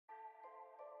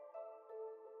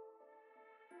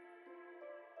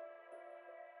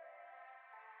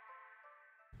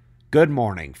Good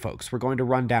morning, folks. We're going to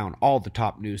run down all the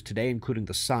top news today, including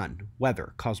the sun,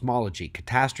 weather, cosmology,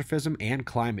 catastrophism, and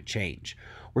climate change.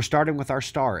 We're starting with our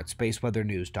star at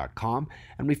spaceweathernews.com,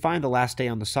 and we find the last day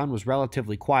on the sun was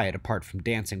relatively quiet apart from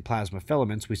dancing plasma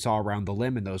filaments we saw around the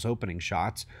limb in those opening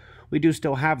shots. We do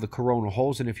still have the coronal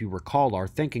holes, and if you recall our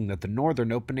thinking that the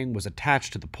northern opening was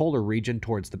attached to the polar region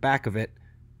towards the back of it,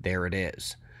 there it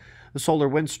is. The solar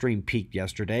wind stream peaked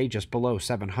yesterday just below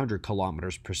 700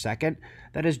 kilometers per second.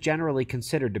 That is generally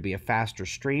considered to be a faster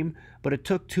stream, but it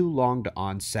took too long to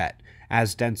onset.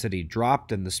 As density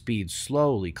dropped and the speed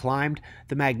slowly climbed,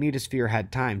 the magnetosphere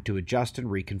had time to adjust and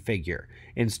reconfigure.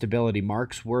 Instability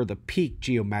marks were the peak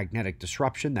geomagnetic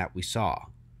disruption that we saw.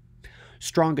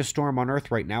 Strongest storm on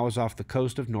Earth right now is off the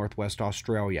coast of northwest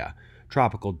Australia.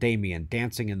 Tropical Damien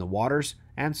dancing in the waters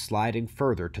and sliding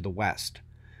further to the west.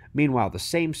 Meanwhile, the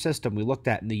same system we looked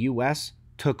at in the U.S.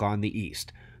 took on the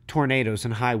east. Tornadoes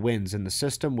and high winds in the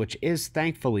system, which is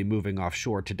thankfully moving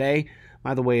offshore today.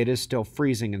 By the way, it is still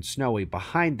freezing and snowy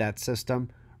behind that system,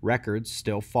 records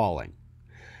still falling.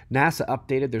 NASA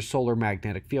updated their solar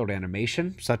magnetic field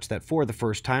animation, such that for the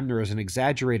first time there is an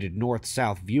exaggerated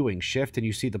north-south viewing shift and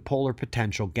you see the polar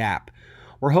potential gap.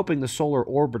 We're hoping the solar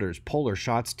orbiter's polar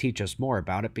shots teach us more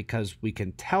about it because we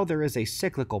can tell there is a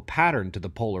cyclical pattern to the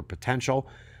polar potential,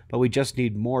 but we just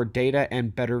need more data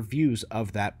and better views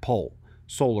of that pole.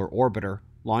 Solar Orbiter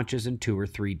launches in 2 or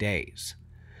 3 days.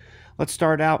 Let's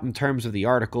start out in terms of the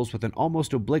articles with an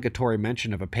almost obligatory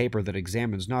mention of a paper that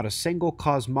examines not a single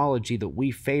cosmology that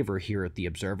we favor here at the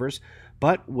Observers,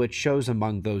 but which shows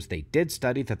among those they did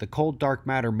study that the cold dark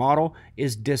matter model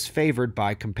is disfavored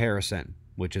by comparison,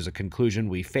 which is a conclusion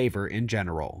we favor in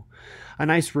general. A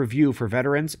nice review for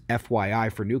veterans,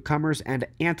 FYI for newcomers, and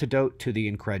antidote to the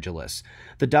incredulous.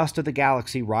 The dust of the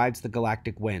galaxy rides the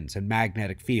galactic winds and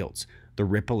magnetic fields, the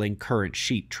rippling current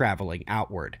sheet traveling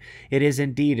outward. It is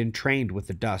indeed entrained with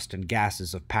the dust and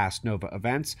gases of past nova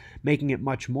events, making it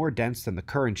much more dense than the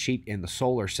current sheet in the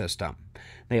solar system.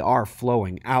 They are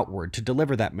flowing outward to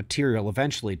deliver that material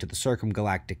eventually to the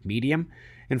circumgalactic medium.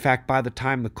 In fact, by the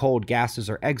time the cold gases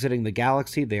are exiting the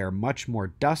galaxy, they are much more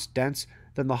dust-dense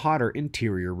than the hotter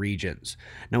interior regions.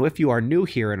 Now, if you are new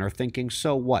here and are thinking,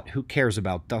 so what, who cares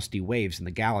about dusty waves in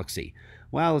the galaxy?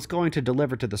 Well, it's going to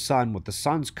deliver to the sun what the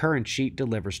sun's current sheet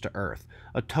delivers to Earth,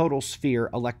 a total sphere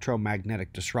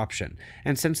electromagnetic disruption.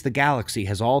 And since the galaxy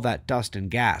has all that dust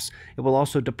and gas, it will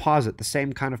also deposit the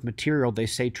same kind of material they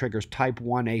say triggers Type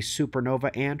 1a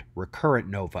supernova and recurrent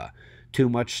nova. Too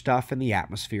much stuff in the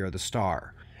atmosphere of the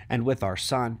star. And with our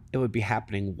sun, it would be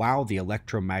happening while the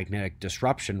electromagnetic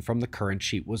disruption from the current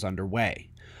sheet was underway.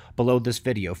 Below this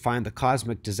video, find the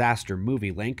Cosmic Disaster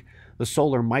movie link. The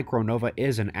solar micronova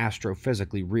is an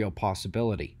astrophysically real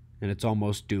possibility, and it's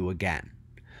almost due again.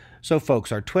 So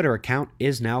folks, our Twitter account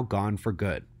is now gone for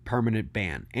good. Permanent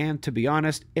ban, and to be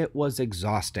honest, it was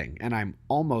exhausting, and I'm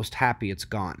almost happy it's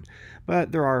gone.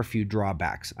 But there are a few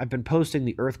drawbacks. I've been posting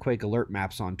the earthquake alert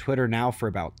maps on Twitter now for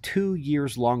about 2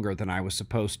 years longer than I was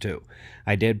supposed to.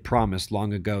 I did promise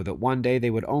long ago that one day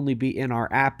they would only be in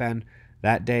our app, and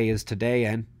that day is today,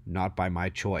 and not by my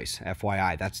choice.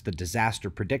 FYI, that's the Disaster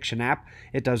Prediction app.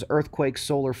 It does earthquakes,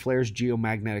 solar flares,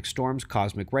 geomagnetic storms,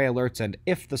 cosmic ray alerts, and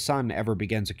if the sun ever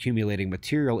begins accumulating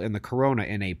material in the corona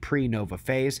in a pre-nova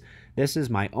phase, this is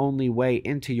my only way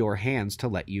into your hands to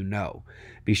let you know.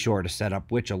 Be sure to set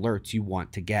up which alerts you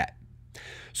want to get.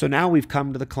 So now we've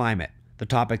come to the climate, the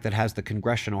topic that has the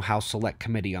Congressional House Select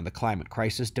Committee on the Climate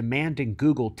Crisis demanding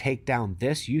Google take down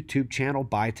this YouTube channel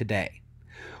by today.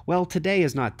 Well, today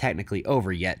is not technically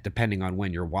over yet, depending on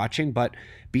when you're watching, but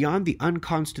beyond the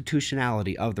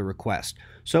unconstitutionality of the request,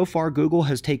 so far Google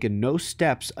has taken no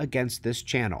steps against this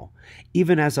channel.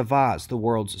 Even as Avaz, the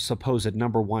world's supposed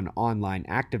 #1 online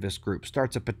activist group,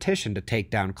 starts a petition to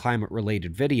take down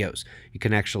climate-related videos, you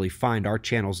can actually find our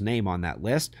channel's name on that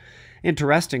list.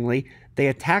 Interestingly, they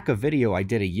attack a video I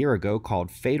did a year ago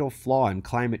called Fatal Flaw in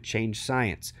Climate Change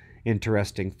Science.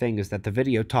 Interesting thing is that the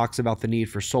video talks about the need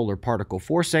for solar particle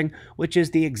forcing, which is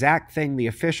the exact thing the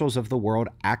officials of the world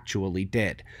actually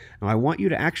did. Now, I want you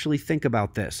to actually think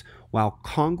about this. While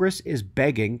Congress is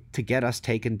begging to get us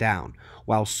taken down,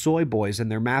 while soy boys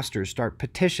and their masters start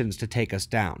petitions to take us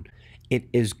down, it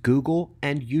is Google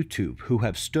and YouTube who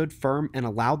have stood firm and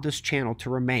allowed this channel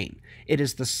to remain. It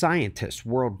is the scientists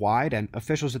worldwide and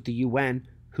officials at the UN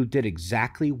who did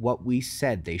exactly what we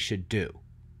said they should do.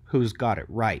 Who's got it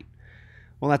right?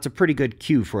 Well, that's a pretty good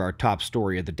cue for our top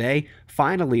story of the day.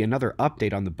 Finally, another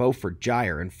update on the Beaufort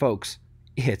Gyre, and folks,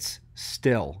 it's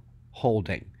still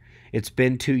holding. It's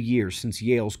been 2 years since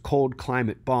Yale's cold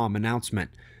climate bomb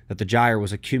announcement. that the Gyre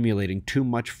was accumulating too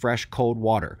much fresh cold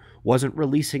water, wasn't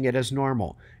releasing it as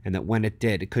normal, and that when it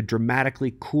did, it could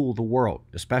dramatically cool the world,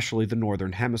 especially the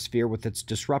northern hemisphere with its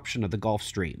disruption of the Gulf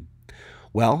Stream.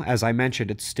 Well, as I mentioned,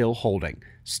 it's still holding,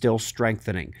 still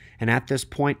strengthening, and at this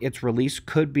point, its release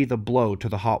could be the blow to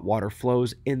the hot water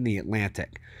flows in the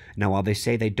Atlantic. Now, while they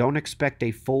say they don't expect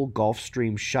a full Gulf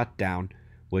Stream shutdown,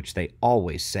 which they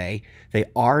always say, they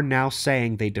are now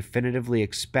saying they definitively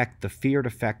expect the feared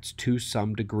effects to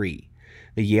some degree.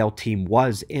 The Yale team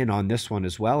was in on this one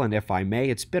as well, and if I may,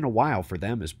 it's been a while for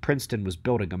them as Princeton was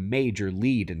building a major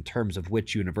lead in terms of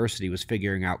which university was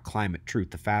figuring out climate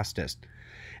truth the fastest.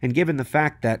 And given the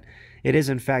fact that it is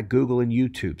in fact Google and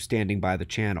YouTube standing by the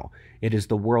channel, it is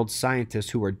the world's scientists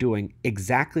who are doing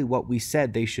exactly what we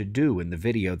said they should do in the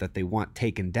video that they want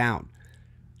taken down.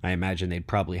 I imagine they'd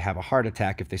probably have a heart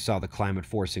attack if they saw the climate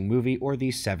forcing movie or the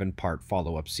 7-part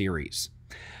follow-up series.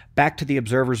 Back to the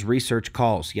Observer's research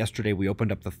calls. Yesterday we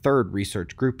opened up the 3rd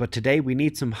research group, but today we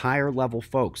need some higher level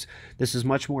folks. This is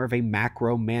much more of a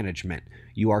macro management.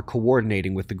 You are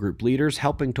coordinating with the group leaders,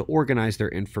 helping to organize their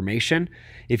information.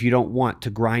 If you don't want to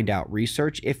grind out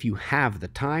research, if you have the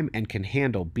time and can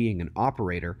handle being an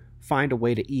operator, find a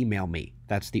way to email me.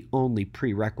 That's the only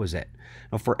prerequisite.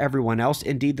 Now, for everyone else,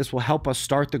 indeed, this will help us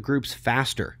start the groups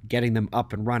faster, getting them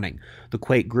up and running. The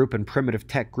Quake group and Primitive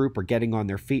Tech group are getting on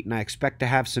their feet, and I expect to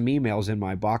have some emails in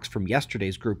my box from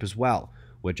yesterday's group as well,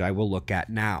 which I will look at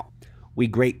now. We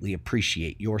greatly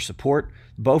appreciate your support.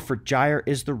 Beaufort Gyre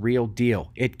is the real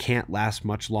deal. It can't last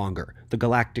much longer. The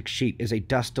Galactic sheet is a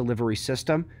dust delivery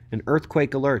system, and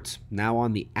earthquake alerts now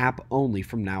on the app only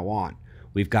from now on.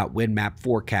 We've got wind map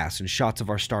forecasts and shots of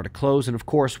our star to close, and of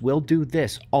course, we'll do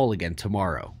this all again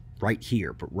tomorrow. Right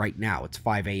here, but right now it's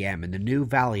 5 a.m. in the new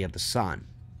Valley of the Sun.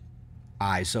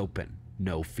 Eyes open,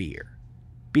 no fear.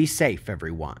 Be safe,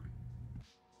 everyone.